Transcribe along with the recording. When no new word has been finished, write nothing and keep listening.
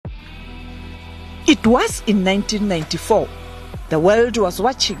It was in 1994. The world was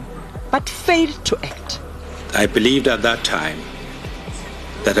watching, but failed to act. I believed at that time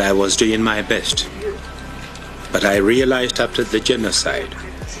that I was doing my best. But I realized after the genocide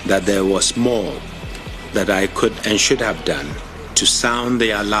that there was more that I could and should have done to sound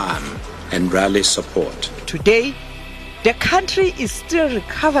the alarm and rally support. Today, the country is still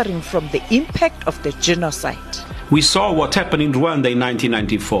recovering from the impact of the genocide. We saw what happened in Rwanda in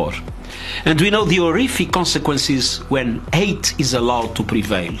 1994, and we know the horrific consequences when hate is allowed to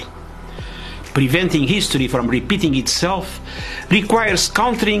prevail. Preventing history from repeating itself requires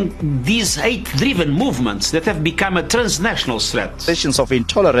countering these hate-driven movements that have become a transnational threat. Actions of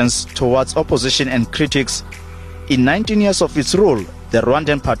intolerance towards opposition and critics. In 19 years of its rule, the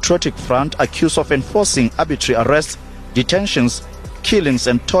Rwandan Patriotic Front accused of enforcing arbitrary arrests, detentions, killings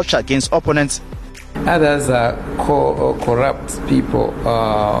and torture against opponents. Others are corrupt people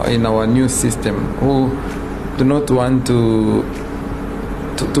in our new system who do not want to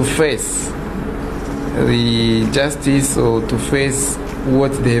face the justice or to face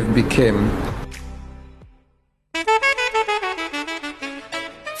what they have become.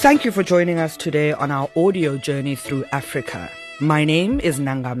 Thank you for joining us today on our audio journey through Africa. My name is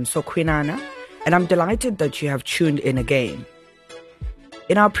Nangamso Kwinana, and I'm delighted that you have tuned in again.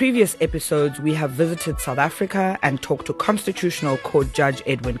 In our previous episodes, we have visited South Africa and talked to Constitutional Court Judge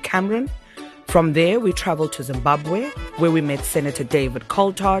Edwin Cameron. From there, we traveled to Zimbabwe, where we met Senator David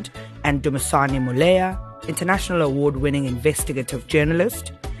Coltart and Dumisani Muleya, international award-winning investigative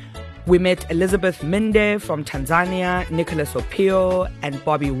journalist. We met Elizabeth Minde from Tanzania, Nicholas Opio, and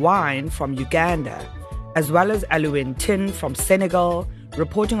Bobby Wine from Uganda, as well as Alouin Tin from Senegal,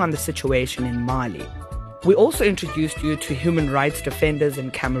 reporting on the situation in Mali. We also introduced you to human rights defenders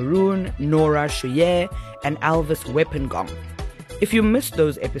in Cameroon, Nora Shuye and Alvis Wepengong. If you missed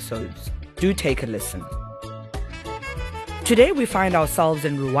those episodes, do take a listen. Today we find ourselves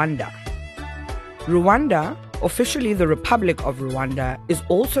in Rwanda. Rwanda, officially the Republic of Rwanda, is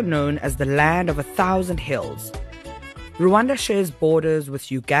also known as the Land of 1,000 Hills. Rwanda shares borders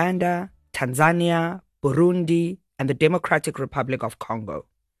with Uganda, Tanzania, Burundi, and the Democratic Republic of Congo.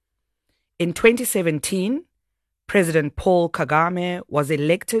 In 2017, President Paul Kagame was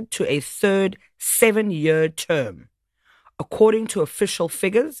elected to a third 7-year term. According to official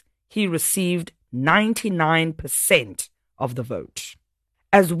figures, he received 99% of the vote.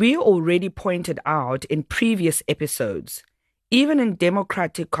 As we already pointed out in previous episodes, even in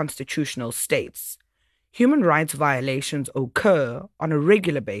democratic constitutional states, human rights violations occur on a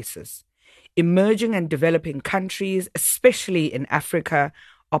regular basis. Emerging and developing countries, especially in Africa,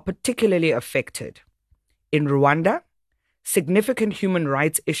 are particularly affected. In Rwanda, significant human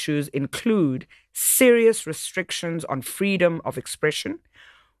rights issues include serious restrictions on freedom of expression,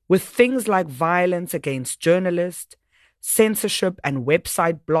 with things like violence against journalists, censorship and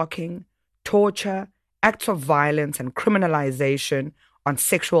website blocking, torture, acts of violence and criminalization on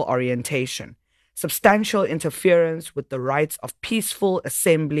sexual orientation, substantial interference with the rights of peaceful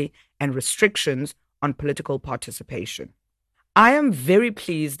assembly and restrictions on political participation. I am very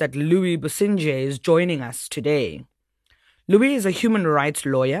pleased that Louis Businje is joining us today. Louis is a human rights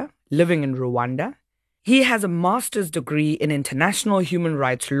lawyer living in Rwanda. He has a master's degree in international human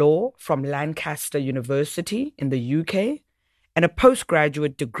rights law from Lancaster University in the UK and a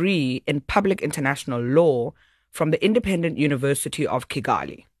postgraduate degree in public international law from the Independent University of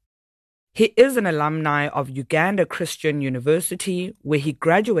Kigali. He is an alumni of Uganda Christian University, where he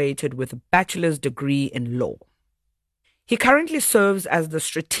graduated with a bachelor's degree in law. He currently serves as the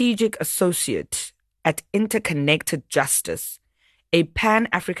Strategic Associate at Interconnected Justice, a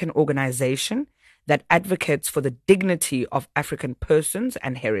Pan-African organization that advocates for the dignity of African persons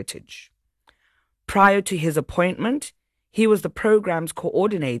and heritage. Prior to his appointment, he was the program's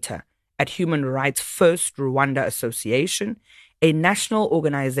coordinator at Human Rights First Rwanda Association, a national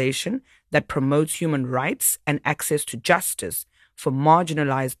organization that promotes human rights and access to justice for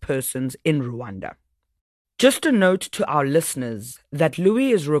marginalized persons in Rwanda. Just a note to our listeners that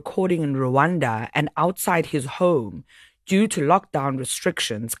Louis is recording in Rwanda and outside his home due to lockdown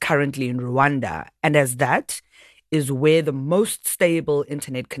restrictions currently in Rwanda, and as that is where the most stable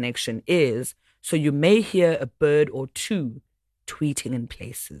internet connection is, so you may hear a bird or two tweeting in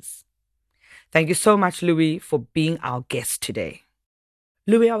places. Thank you so much, Louis, for being our guest today.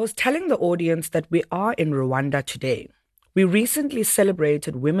 Louis, I was telling the audience that we are in Rwanda today. We recently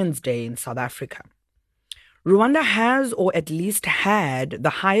celebrated Women's Day in South Africa. Rwanda has, or at least had, the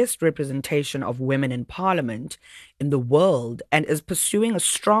highest representation of women in parliament in the world and is pursuing a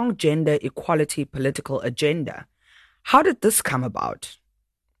strong gender equality political agenda. How did this come about?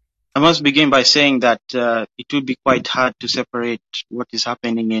 I must begin by saying that it would be quite hard to separate what is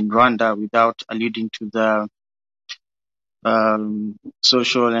happening in Rwanda without alluding to the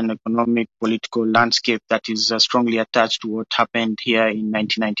social and economic political landscape that is strongly attached to what happened here in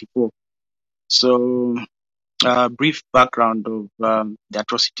 1994. So, brief background of the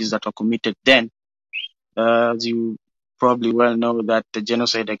atrocities that were committed then. As you probably well know, that the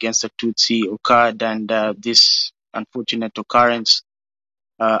genocide against the Tutsi occurred, and this unfortunate occurrence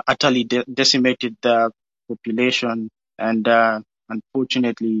utterly decimated the population, and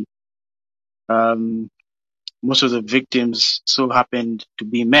unfortunately, most of the victims so happened to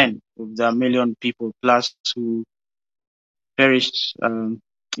be men. Of the 1 million people plus who perished in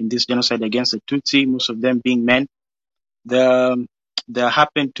this genocide against the Tutsi, most of them being men, there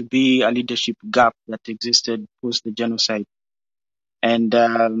happened to be a leadership gap that existed post the genocide.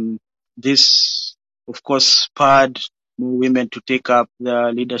 And this, of course, spurred more women to take up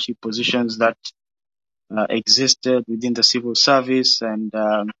the leadership positions that existed within the civil service. And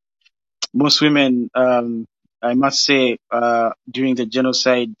most women, I must say, during the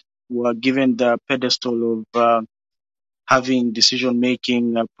genocide were given the pedestal of having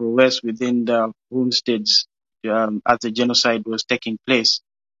decision-making prowess within the homesteads as the genocide was taking place.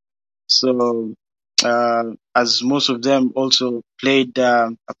 So, as most of them also played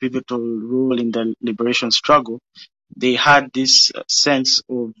a pivotal role in the liberation struggle, they had this sense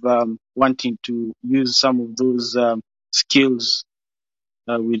of wanting to use some of those skills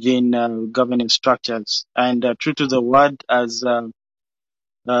within governance structures. And true to the word, as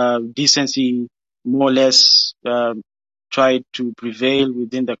decency more or less tried to prevail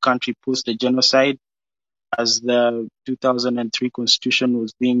within the country post the genocide, as the 2003 constitution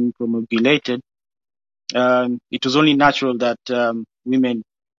was being promulgated, it was only natural that women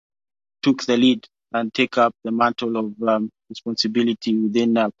took the lead and take up the mantle of responsibility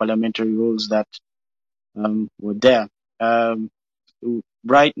within parliamentary roles that were there.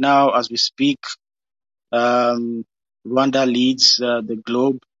 Right now, as we speak, Rwanda leads the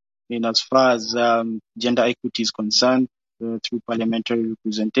globe in as far as gender equity is concerned through parliamentary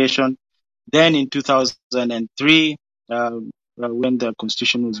representation. Then in 2003, when the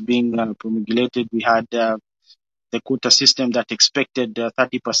constitution was being promulgated, we had the quota system that expected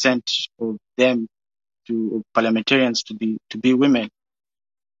 30% of them of parliamentarians to be women,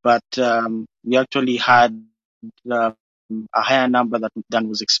 but we actually had a higher number than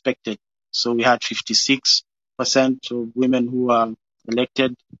was expected. So we had 56% of women who are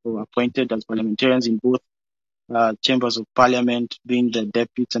elected or appointed as parliamentarians in both chambers of parliament, being the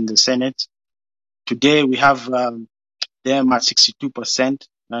deputies and the Senate. Today we have them at 62%,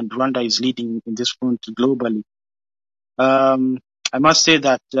 and Rwanda is leading in this front globally. I must say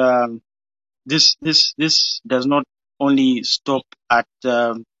that this does not only stop at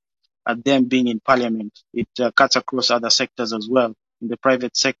them being in parliament. It cuts across other sectors as well. In the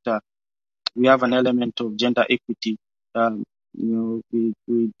private sector, we have an element of gender equity. I'd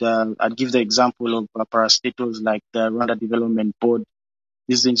give the example of parastatals like the Rwanda Development Board.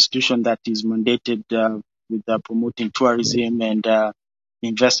 This is an institution that is mandated with promoting tourism and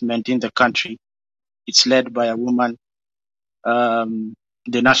investment in the country. It's led by a woman.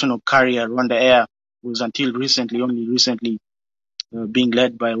 The national carrier, Rwanda Air, was until only recently, being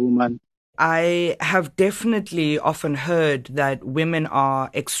led by a woman. I have definitely often heard that women are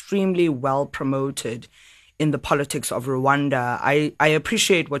extremely well promoted in the politics of Rwanda. I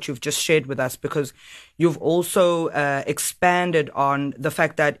appreciate what you've just shared with us, because you've also expanded on the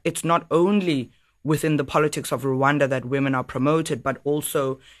fact that it's not only within the politics of Rwanda that women are promoted, but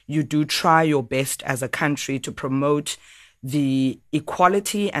also you do try your best as a country to promote the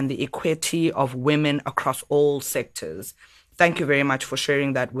equality and the equity of women across all sectors. Thank you very much for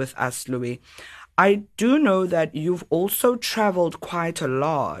sharing that with us, Louis. I do know that you've also traveled quite a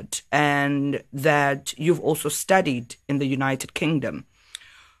lot and that you've also studied in the United Kingdom.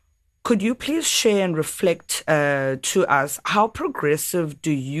 Could you please share and reflect to us, how progressive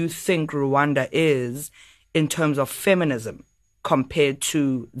do you think Rwanda is in terms of feminism compared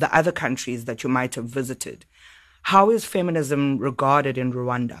to the other countries that you might have visited? How is feminism regarded in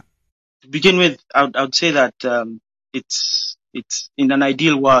Rwanda? To begin with, I would say that it's in an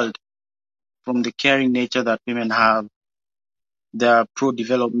ideal world, from the caring nature that women have, they're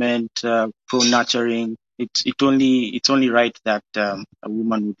pro-development, pro-nurturing. It's only right that a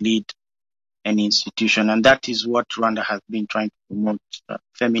woman would lead any institution, and that is what Rwanda has been trying to promote: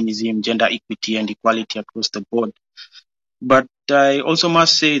 feminism, gender equity, and equality across the board. But I also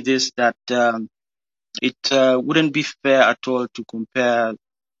must say this, that it wouldn't be fair at all to compare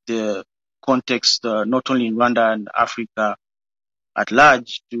the context, not only in Rwanda and Africa, at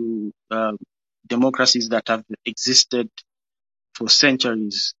large to democracies that have existed for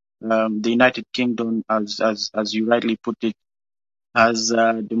centuries. The United Kingdom, as you rightly put it, has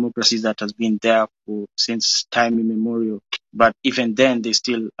democracies that has been there for since time immemorial. But even then, they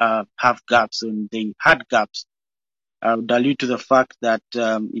still have gaps, and they had gaps. I would allude to the fact that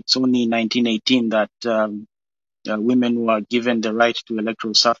it's only in 1918 that women were given the right to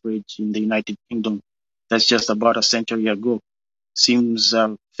electoral suffrage in the United Kingdom. That's just about a century ago. Seems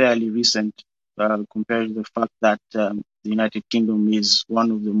fairly recent compared to the fact that the United Kingdom is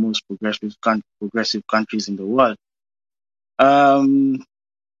one of the most progressive countries in the world. Rwanda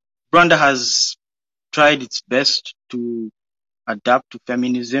has tried its best to adapt to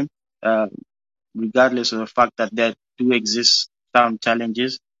feminism, regardless of the fact that there do exist some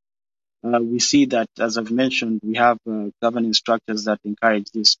challenges. We see that, as I've mentioned, we have governing structures that encourage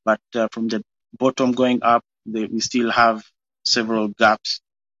this, but from the bottom going up, we still have several gaps.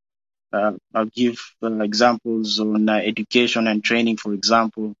 I'll give examples on education and training. For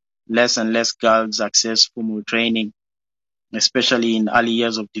example, less and less girls access formal training, especially in early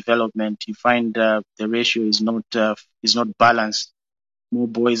years of development. You find the ratio is not balanced. More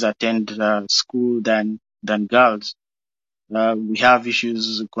boys attend school than girls. We have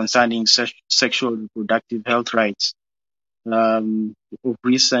issues concerning sexual reproductive health rights. Of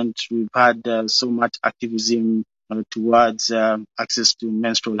recent, we've had so much activism towards access to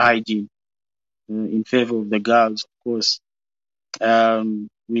menstrual hygiene in favor of the girls, of course.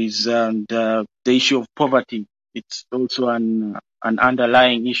 With the issue of poverty, it's also an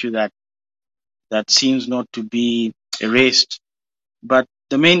underlying issue that seems not to be erased. But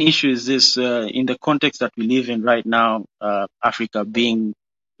the main issue is this, in the context that we live in right now, Africa being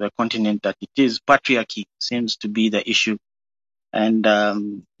the continent that it is, patriarchy seems to be the issue.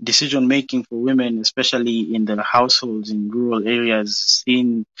 And decision making for women, especially in the households in rural areas,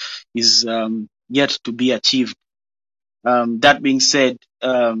 is yet to be achieved. That being said,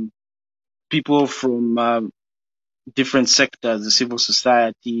 people from different sectors, the civil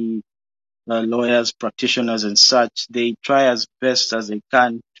society, lawyers, practitioners, and such, they try as best as they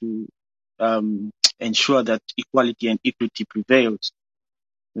can to ensure that equality and equity prevails.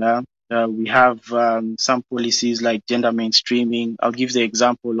 Yeah. We have some policies like gender mainstreaming. I'll give the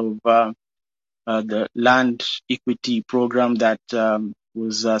example of the land equity program that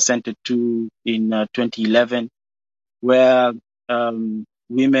was centered to in 2011, where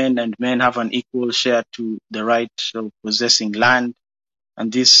women and men have an equal share to the right of possessing land.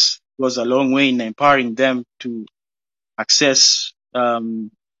 And this goes a long way in empowering them to access,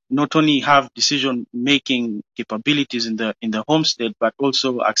 not only have decision-making capabilities in the home state, but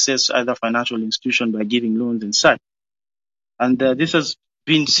also access other financial institutions by giving loans and such. And this has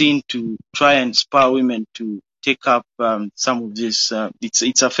been seen to try and inspire women to take up some of this.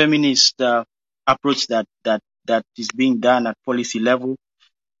 It's a feminist approach that is being done at policy level.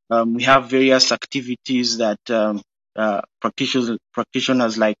 We have various activities that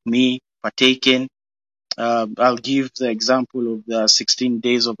practitioners like me partake in. I'll give the example of the 16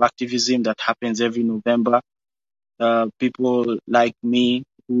 days of activism that happens every November. People like me,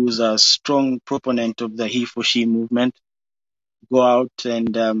 who's a strong proponent of the he for she movement, go out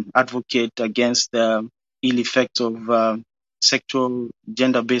and advocate against the ill effects of sexual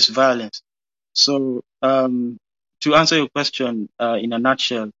gender-based violence. So to answer your question in a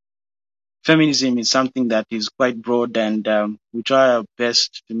nutshell, feminism is something that is quite broad, and we try our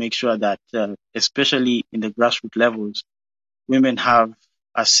best to make sure that, especially in the grassroots levels, women have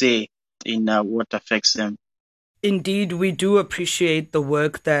a say in what affects them. Indeed, we do appreciate the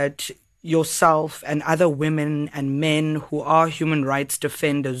work that yourself and other women and men who are human rights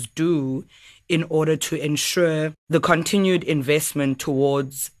defenders do in order to ensure the continued investment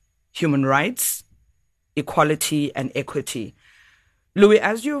towards human rights, equality, and equity. Louis,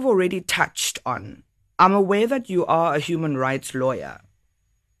 as you've already touched on, I'm aware that you are a human rights lawyer.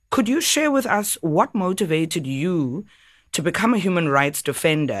 Could you share with us what motivated you to become a human rights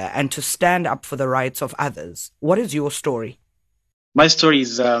defender and to stand up for the rights of others? What is your story? My story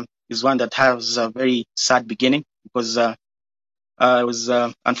is one that has a very sad beginning, because I was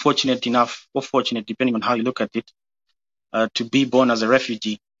unfortunate enough, or fortunate, depending on how you look at it, to be born as a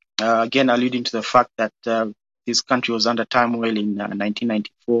refugee. Again, alluding to the fact that this country was under turmoil in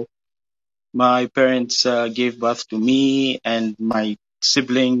 1994. My parents gave birth to me and my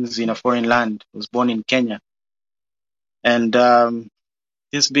siblings in a foreign land. I was born in Kenya. And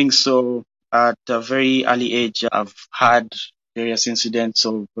this being so, at a very early age, I've had various incidents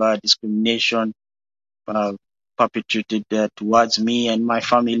of discrimination perpetrated towards me and my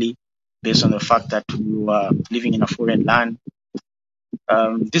family based on the fact that we were living in a foreign land.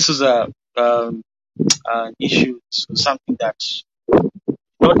 This was an issue, something that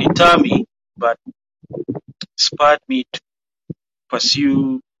not deter me, but spurred me to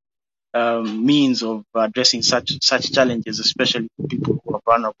pursue means of addressing such challenges, especially for people who are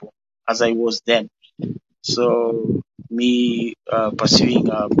vulnerable, as I was then. So, me pursuing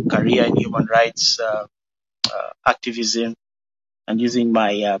a career in human rights activism and using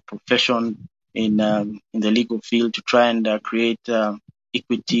my profession in the legal field to try and create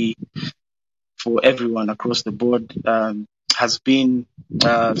equity for everyone across the board has been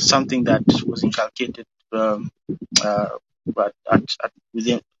something that was inculcated from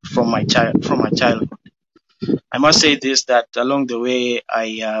my childhood. I must say this, that along the way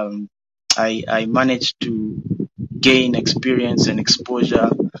I managed to gain experience and exposure,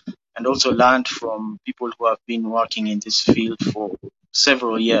 and also learned from people who have been working in this field for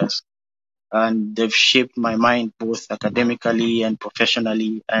several years, and they've shaped my mind both academically and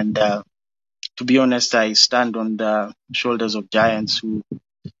professionally. And to be honest, I stand on the shoulders of giants who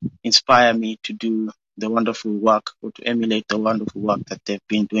inspire me to do the wonderful work, or to emulate the wonderful work that they've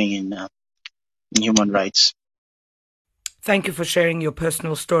been doing in human rights. Thank you for sharing your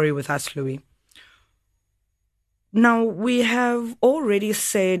personal story with us, Louis. Now, we have already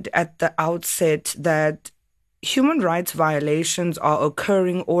said at the outset that human rights violations are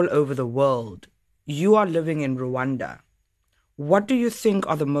occurring all over the world. You are living in Rwanda. What do you think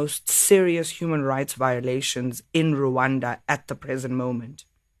are the most serious human rights violations in Rwanda at the present moment?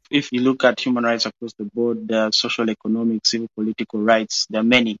 If you look at human rights across the board, social, economic, civil, political rights, there are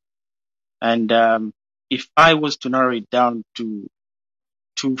many. And if I was to narrow it down to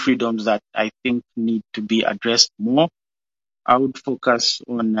two freedoms that I think need to be addressed more, I would focus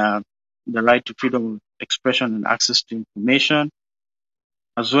on the right to freedom of expression and access to information,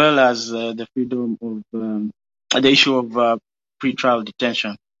 as well as the freedom of the issue of pretrial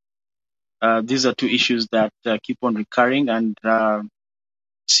detention. These are two issues that keep on recurring and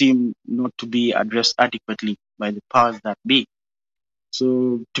seem not to be addressed adequately by the powers that be.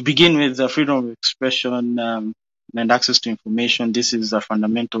 So, to begin with, the freedom of expression and access to information, this is a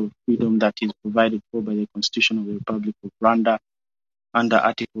fundamental freedom that is provided for by the Constitution of the Republic of Rwanda under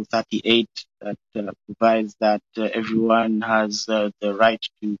Article 38, that provides that everyone has the right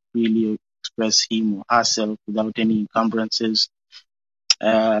to freely express him or herself without any encumbrances.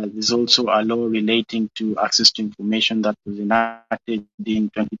 There's also a law relating to access to information that was enacted in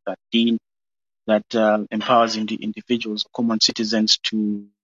 2013 that empowers individuals, common citizens, to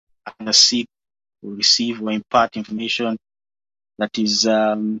seek or receive or impart information that is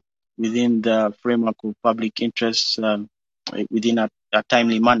within the framework of public interests within a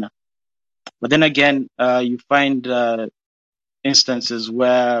timely manner. But then again, you find instances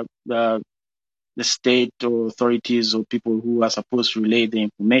where the state or authorities or people who are supposed to relay the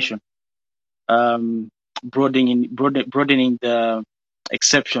information broadening the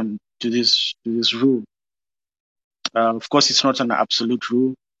exception to this rule. Of course, it's not an absolute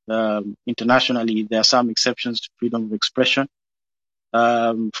rule. Internationally, there are some exceptions to freedom of expression.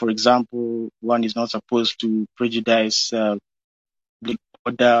 For example, one is not supposed to prejudice public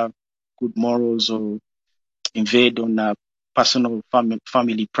order, good morals, or invade on personal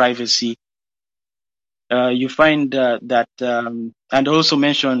family privacy. You find that, and also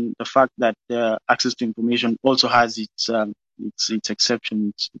mention the fact that access to information also has its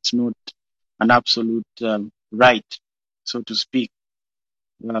exception. It's not an absolute right, so to speak.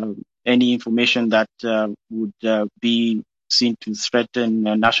 Any information that would be seen to threaten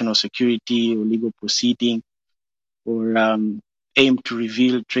national security or legal proceeding, or aim to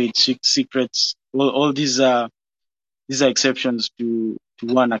reveal trade secrets, all these are exceptions to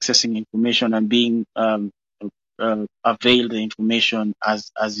one accessing information and being avail the information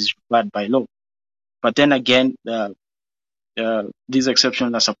as is required by law. But then again, these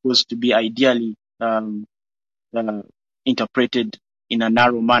exceptions are supposed to be ideally interpreted in a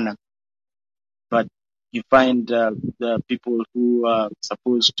narrow manner. But you find the people who are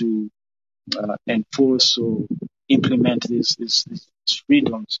supposed to enforce or implement these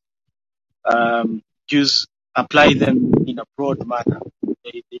freedoms apply them in a broad manner.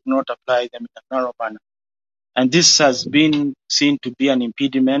 They did not apply them in a narrow manner. And this has been seen to be an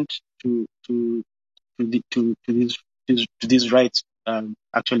impediment to these rights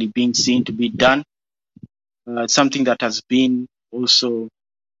actually being seen to be done. Something that has been also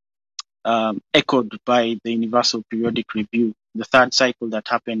echoed by the Universal Periodic Review, the third cycle that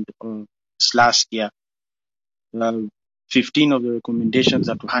happened last year. 15 of the recommendations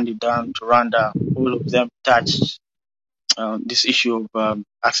that were handed down to Rwanda, all of them touched this issue of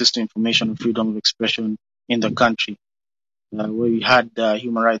access to information and freedom of expression in the country. where we had the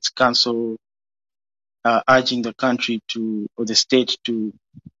Human Rights Council urging the country or the state to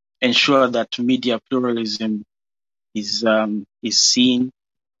ensure that media pluralism is seen.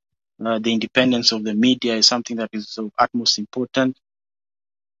 The independence of the media is something that is of utmost importance.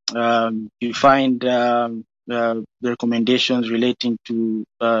 You find the recommendations relating to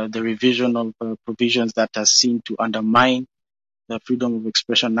the revision of provisions that are seen to undermine the freedom of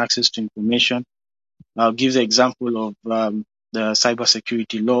expression and access to information. I'll give the example of the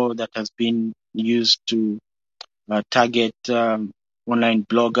cybersecurity law that has been used to target online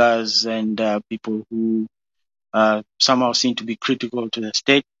bloggers and people who somehow seem to be critical to the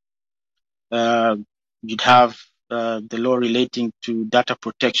state. You'd have the law relating to data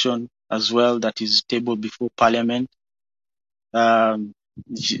protection as well that is tabled before Parliament. You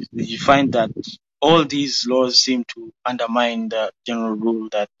find that all these laws seem to undermine the general rule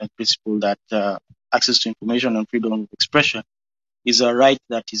that the principle that access to information and freedom of expression is a right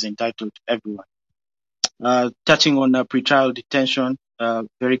that is entitled to everyone. Touching on pretrial detention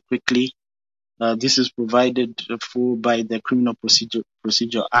very quickly, this is provided for by the Criminal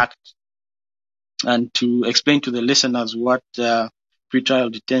Procedure Act. And to explain to the listeners what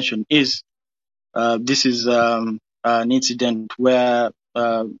pretrial detention is, this is an incident where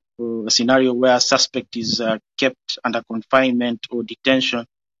a scenario where a suspect is kept under confinement or detention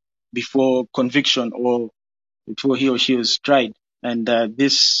before conviction or before he or she is tried. And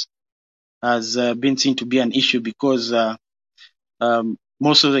this has been seen to be an issue because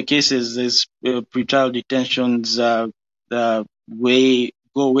most of the cases, these pretrial detentions go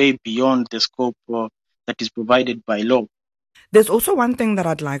way beyond the scope that is provided by law. There's also one thing that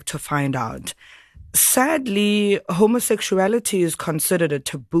I'd like to find out. Sadly, homosexuality is considered a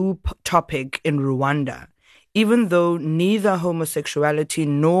taboo topic in Rwanda, even though neither homosexuality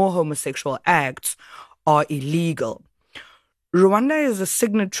nor homosexual acts are illegal. Rwanda is a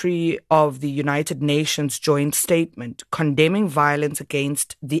signatory of the United Nations joint statement condemning violence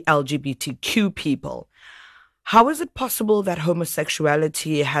against the LGBTQ people. How is it possible that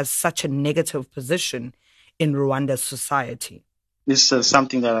homosexuality has such a negative position in Rwanda's society? This is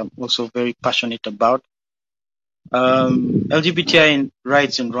something that I'm also very passionate about. LGBTI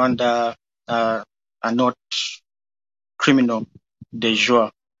rights in Rwanda are not criminal de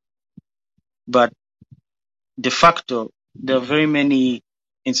jure, but de facto, there are very many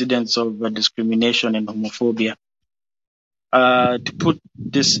incidents of discrimination and homophobia. To put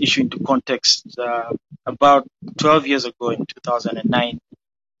this issue into context, about 12 years ago in 2009,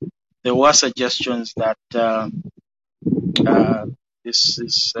 there were suggestions that this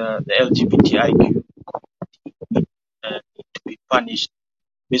is the LGBTIQ need to be punished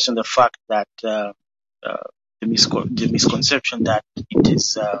based on the fact that the misconception that it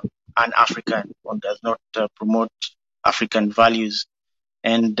is un-African or does not promote African values.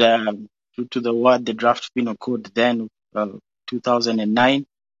 And due to the draft penal code then, 2009,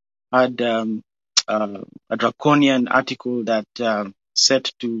 had a draconian article that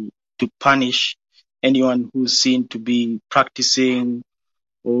set to punish anyone who's seen to be practicing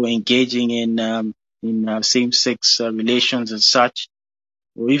or engaging in same-sex relations and such,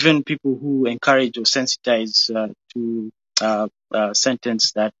 or even people who encourage or sensitize to a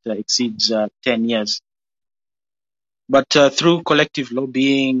sentence that exceeds 10 years. But through collective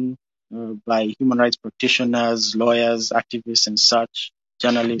lobbying by human rights practitioners, lawyers, activists, and such,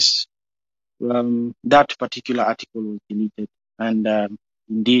 journalists, that particular article was deleted. And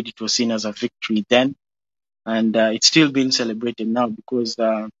indeed, it was seen as a victory then. And it's still being celebrated now because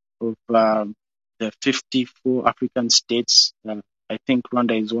of the 54 African states. I think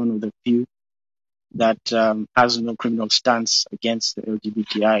Rwanda is one of the few that has no criminal stance against the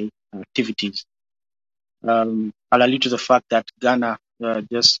LGBTI activities. I'll allude to the fact that Ghana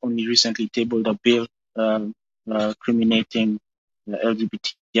just only recently tabled a bill criminating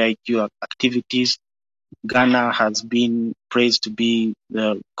LGBTIQ activities. Ghana has been praised to be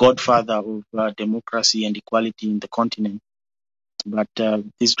the godfather of democracy and equality in the continent. But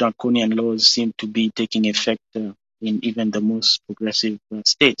these draconian laws seem to be taking effect in even the most progressive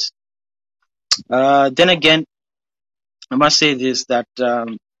states. Then again, I must say this, that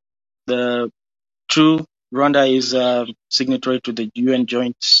the true Rwanda is a signatory to the UN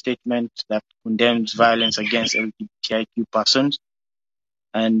joint statement that condemns violence against LGBTIQ persons.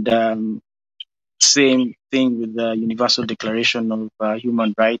 And same thing with the Universal Declaration of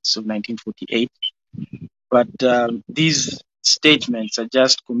Human Rights of 1948. But these statements are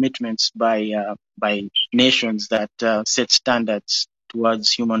just commitments by nations that set standards towards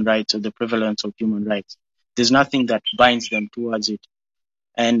human rights or the prevalence of human rights. There's nothing that binds them towards it.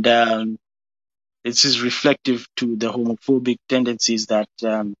 And this is reflective to the homophobic tendencies that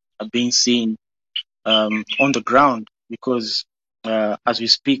are being seen on the ground, because as we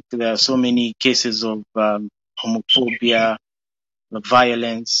speak, there are so many cases of homophobia,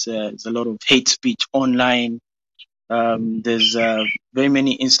 violence. There's a lot of hate speech online. There's very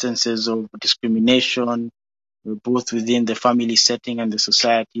many instances of discrimination, both within the family setting and the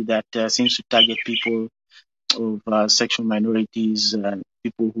society, that seems to target people of sexual minorities,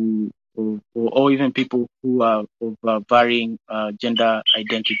 people who, or even people who are of varying gender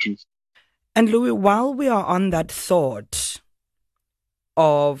identities. And Louis, while we are on that thought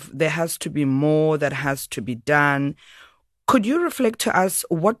of there has to be more that has to be done, could you reflect to us,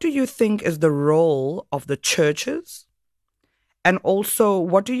 what do you think is the role of the churches? And also,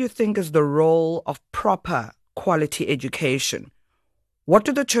 what do you think is the role of proper quality education? What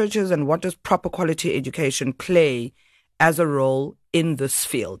do the churches and what does proper quality education play as a role in this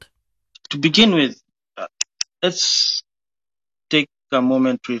field? To begin with, let's take a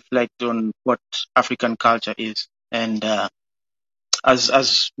moment to reflect on what African culture is. And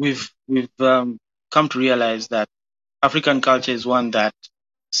as we've come to realize that African culture is one that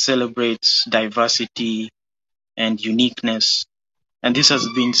celebrates diversity and uniqueness. And this has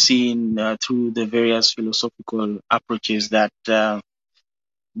been seen through the various philosophical approaches that our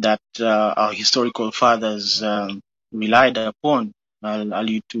historical fathers relied upon. I'll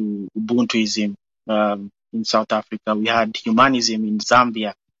allude to Ubuntuism in South Africa. We had humanism in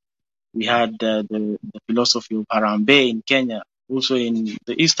Zambia. We had the philosophy of Harambee in Kenya, also in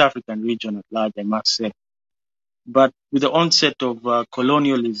the East African region at large, I must say. But with the onset of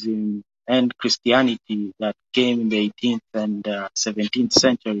colonialism and Christianity that came in the 18th and 17th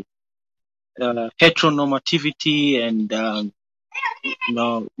century, heteronormativity and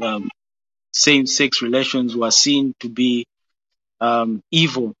same-sex relations were seen to be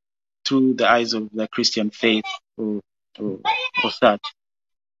evil through the eyes of the Christian faith or such.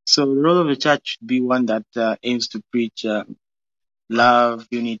 So the role of the church should be one that aims to preach love,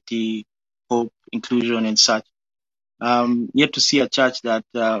 unity, hope, inclusion, and such. Yet to see a church that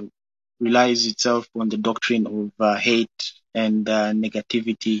relies itself on the doctrine of hate and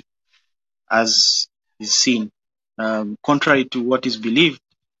negativity, as is seen. Contrary to what is believed,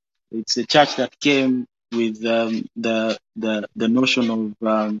 it's a church that came with the notion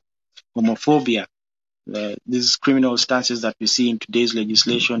of homophobia. These criminal stances that we see in today's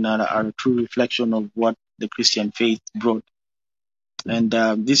legislation are a true reflection of what the Christian faith brought. And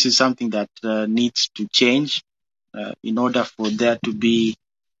this is something that needs to change in order for there to be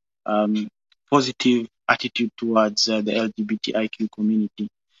positive attitude towards the LGBTIQ community.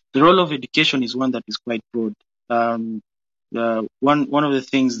 The role of education is one that is quite broad. One of the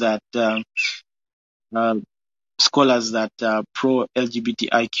things that scholars that pro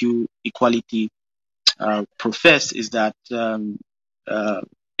LGBTIQ equality profess is that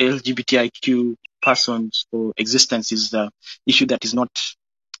LGBTIQ persons or existence is the issue that is not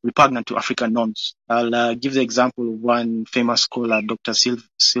repugnant to African norms. I'll give the example of one famous scholar, Dr.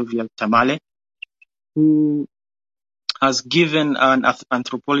 Sylvia Tamale, who has given an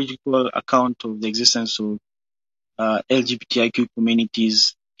anthropological account of the existence of LGBTIQ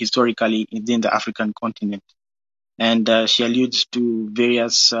communities historically within the African continent. And she alludes to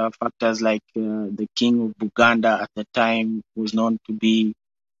various factors like the king of Buganda at the time was known to be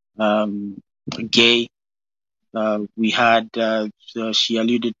gay. We had, she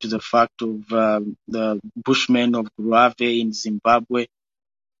alluded to the fact of the Bushmen of Grave in Zimbabwe,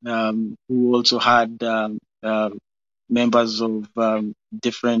 who also had members of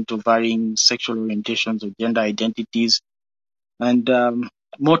different or varying sexual orientations or gender identities. And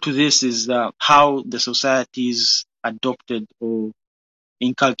more to this is how the societies adopted or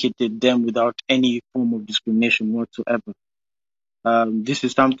inculcated them without any form of discrimination whatsoever. This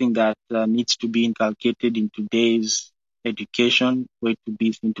is something that needs to be inculcated in today's education for it to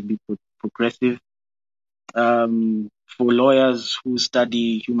be seen to be progressive. For lawyers who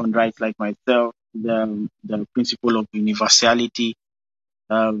study human rights like myself, the principle of universality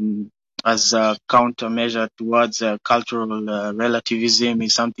as a countermeasure towards cultural relativism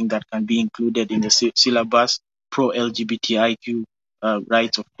is something that can be included in the syllabus. Pro-LGBTIQ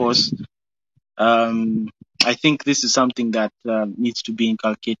rights, of course. I think this is something that needs to be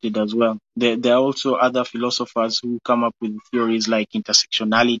inculcated as well. There are also other philosophers who come up with theories like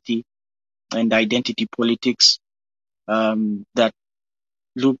intersectionality and identity politics that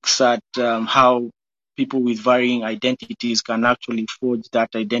looks at how people with varying identities can actually forge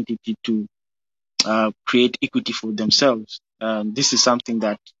that identity to create equity for themselves. This is something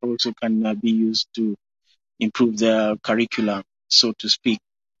that also can be used to improve their curriculum, so to speak.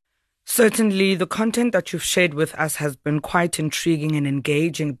 Certainly, the content that you've shared with us has been quite intriguing and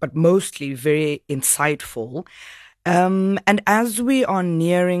engaging, but mostly very insightful. And as we are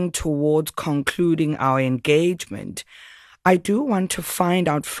nearing towards concluding our engagement, I do want to find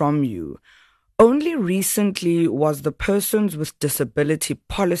out from you. Only recently was the Persons with Disability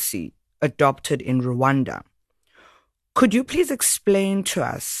policy adopted in Rwanda. Could you please explain to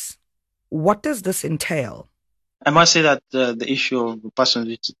us what does this entail? I must say that the issue of persons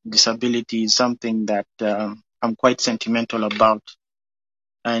with disability is something that I'm quite sentimental about.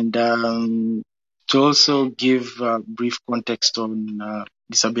 And to also give brief context on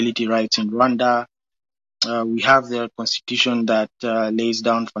disability rights in Rwanda, we have the constitution that lays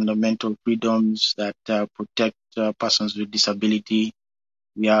down fundamental freedoms that protect persons with disability.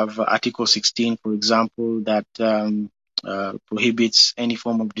 We have Article 16, for example, that prohibits any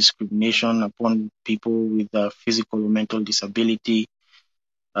form of discrimination upon people with physical or mental disability.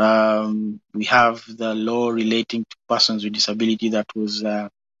 We have the law relating to persons with disability that was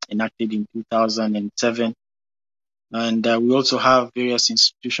enacted in 2007. And we also have various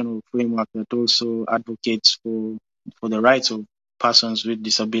institutional framework that also advocates for the rights of persons with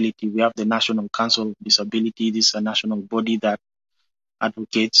disability. We have the National Council of Disability. This is a national body that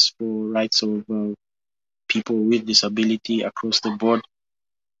advocates for rights of people with disability across the board.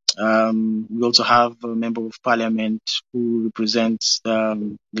 We also have a member of parliament who represents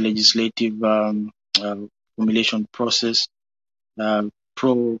the legislative formulation process,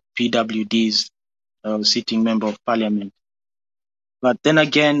 pro PWDs, sitting member of parliament. But then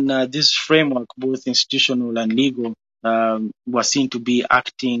again, this framework, both institutional and legal, were seen to be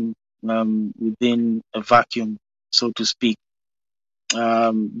acting within a vacuum, so to speak.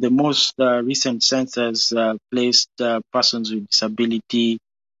 The most recent census placed persons with disability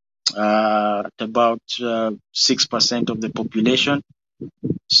at about 6% of the population.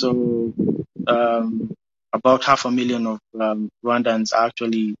 So about 500,000 of Rwandans are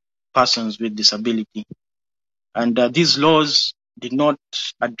actually persons with disability. And these laws did not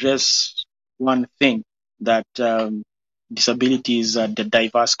address one thing, that disability is the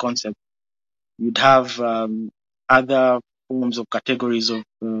diverse concept. You'd have other forms of categories of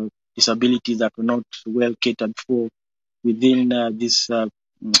disabilities that were not well catered for within these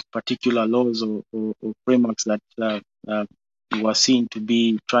particular laws or frameworks that were seen to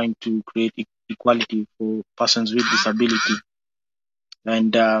be trying to create equality for persons with disability.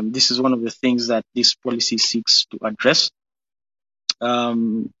 And this is one of the things that this policy seeks to address.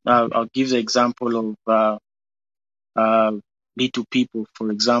 I'll give the example of Little people,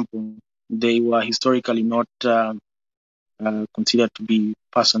 for example. They were historically not considered to be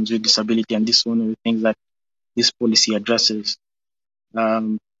persons with disability, and this is one of the things that this policy addresses.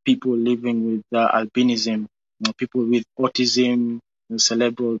 People living with albinism, people with autism,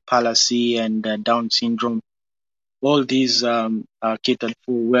 cerebral palsy, and Down syndrome. All these are catered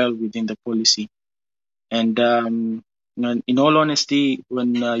for well within the policy. And in all honesty,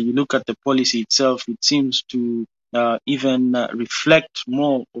 when you look at the policy itself, it seems to even reflect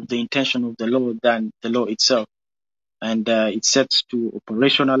more of the intention of the law than the law itself. And it sets to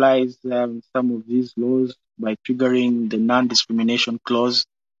operationalize some of these laws by triggering the non-discrimination clause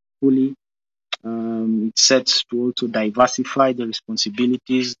fully. It sets to also diversify the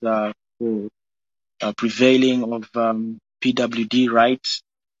responsibilities for prevailing of PWD rights.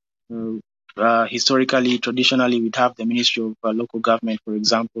 Historically, traditionally, we'd have the Ministry of Local Government, for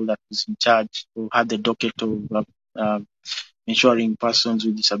example, that was in charge or had the docket of ensuring persons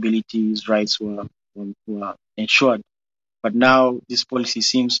with disabilities' rights were ensured. But now this policy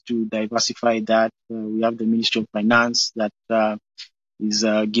seems to diversify that. We have the Ministry of Finance that is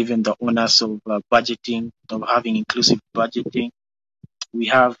given the onus of budgeting, of having inclusive budgeting. We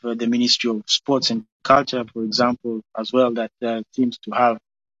have the Ministry of Sports and Culture, for example, as well, that seems to have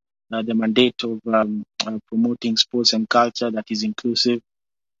the mandate of promoting sports and culture that is inclusive.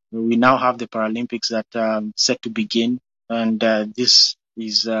 We now have the Paralympics that are set to begin, and this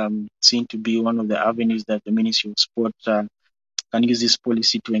is seen to be one of the avenues that the Ministry of Sport can use this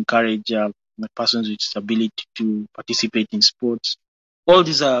policy to encourage persons with disability to participate in sports. All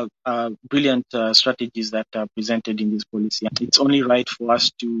these are brilliant strategies that are presented in this policy. It's only right for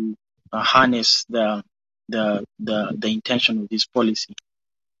us to harness the intention of this policy.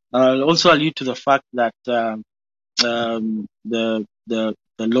 I'll also allude to the fact that the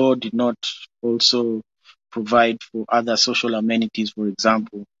law did not also provide for other social amenities, for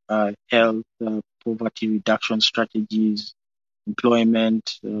example, health, poverty reduction strategies,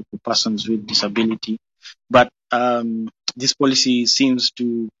 employment for persons with disability. But this policy seems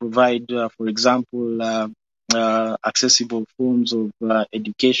to provide, for example, accessible forms of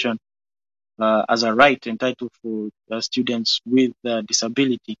education as a right entitled for students with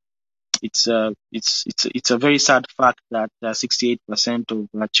disability. It's a very sad fact that 68%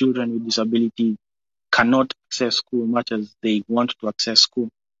 of children with disability cannot access school much as they want to access school.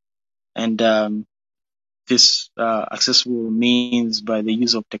 And this accessible means by the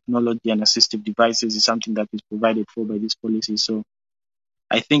use of technology and assistive devices is something that is provided for by this policy. So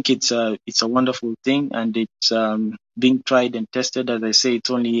I think it's a wonderful thing, and it's being tried and tested. As I say, it's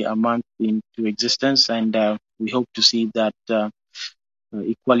only a month into existence, and we hope to see that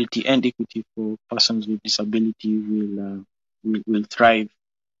equality and equity for persons with disability will thrive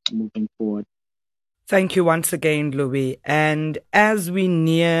moving forward. Thank you once again, Louis. And as we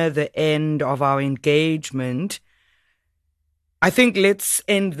near the end of our engagement, I think let's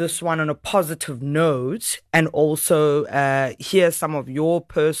end this one on a positive note and also hear some of your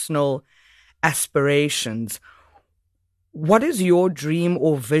personal aspirations. What is your dream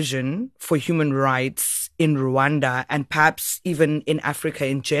or vision for human rights in Rwanda and perhaps even in Africa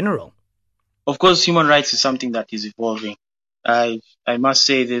in general? Of course, human rights is something that is evolving. I must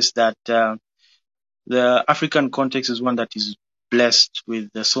say this, that the African context is one that is blessed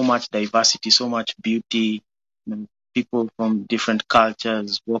with so much diversity, so much beauty, people from different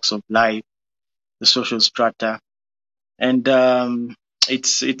cultures, walks of life, the social strata. And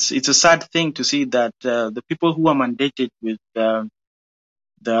it's a sad thing to see that the people who are mandated with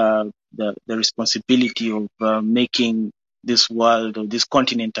the responsibility of making this world or this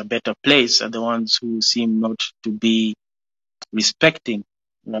continent a better place are the ones who seem not to be respecting,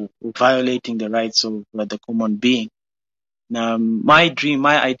 violating the rights of the common being. Now, my dream,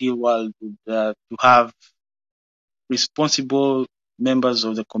 my ideal world would to have responsible members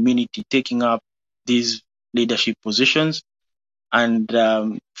of the community taking up these leadership positions and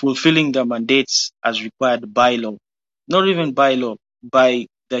fulfilling their mandates as required by law. Not even by law, by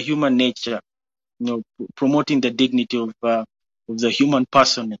the human nature, promoting the dignity of the human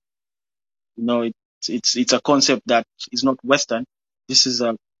person. It's a concept that is not Western. This is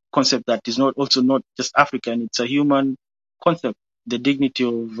a concept that is not just African. It's a human concept. The dignity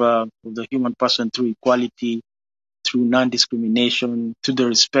of the human person through equality, through non-discrimination, to the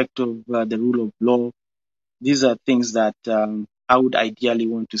respect of the rule of law. These are things that I would ideally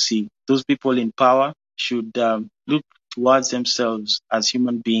want to see. Those people in power should look towards themselves as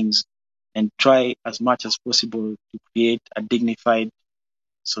human beings and try as much as possible to create a dignified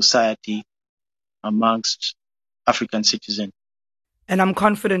society amongst African citizens. And I'm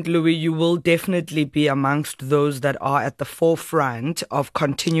confident, Louis, you will definitely be amongst those that are at the forefront of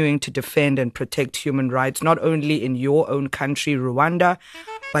continuing to defend and protect human rights, not only in your own country, Rwanda,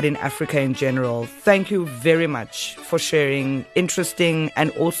 but in Africa in general. Thank you very much for sharing interesting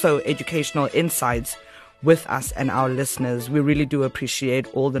and also educational insights with us and our listeners. We really do appreciate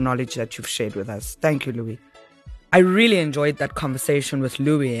all the knowledge that you've shared with us. Thank you, Louis. I really enjoyed that conversation with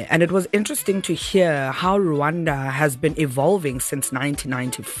Louis, and it was interesting to hear how Rwanda has been evolving since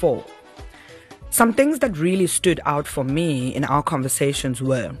 1994. Some things that really stood out for me in our conversations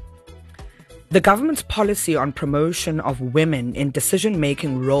were the government's policy on promotion of women in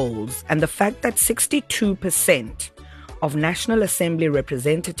decision-making roles and the fact that 62% of National Assembly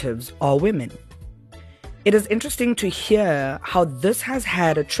representatives are women. It is interesting to hear how this has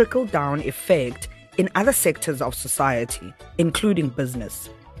had a trickle-down effect in other sectors of society, including business.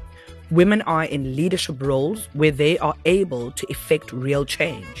 Women are in leadership roles where they are able to effect real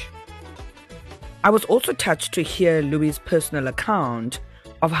change. I was also touched to hear Louis' personal account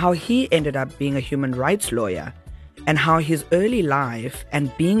of how he ended up being a human rights lawyer and how his early life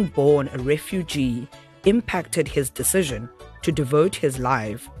and being born a refugee impacted his decision to devote his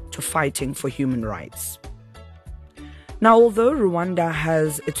life to fighting for human rights. Now, although Rwanda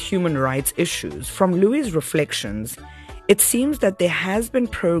has its human rights issues, from Louis' reflections, it seems that there has been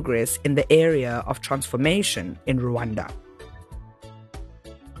progress in the area of transformation in Rwanda.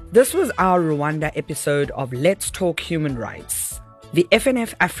 This was our Rwanda episode of Let's Talk Human Rights, the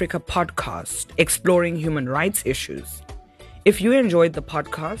FNF Africa podcast exploring human rights issues. If you enjoyed the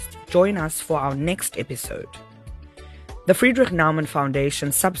podcast, join us for our next episode. The Friedrich Naumann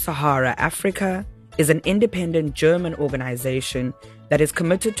Foundation Sub-Sahara Africa is an independent German organization that is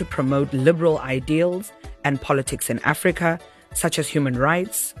committed to promote liberal ideals and politics in Africa, such as human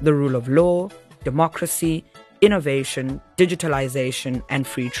rights, the rule of law, democracy, innovation, digitalization, and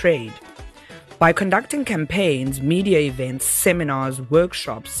free trade. By conducting campaigns, media events, seminars,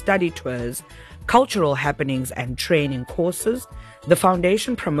 workshops, study tours, cultural happenings, and training courses, the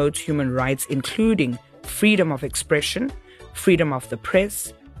foundation promotes human rights including freedom of expression, freedom of the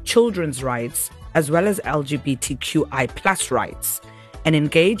press, children's rights, as well as LGBTQI+ rights, and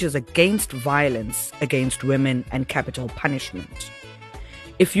engages against violence against women and capital punishment.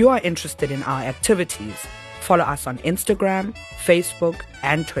 If you are interested in our activities, follow us on Instagram, Facebook,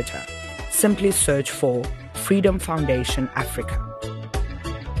 and Twitter. Simply search for Freedom Foundation Africa.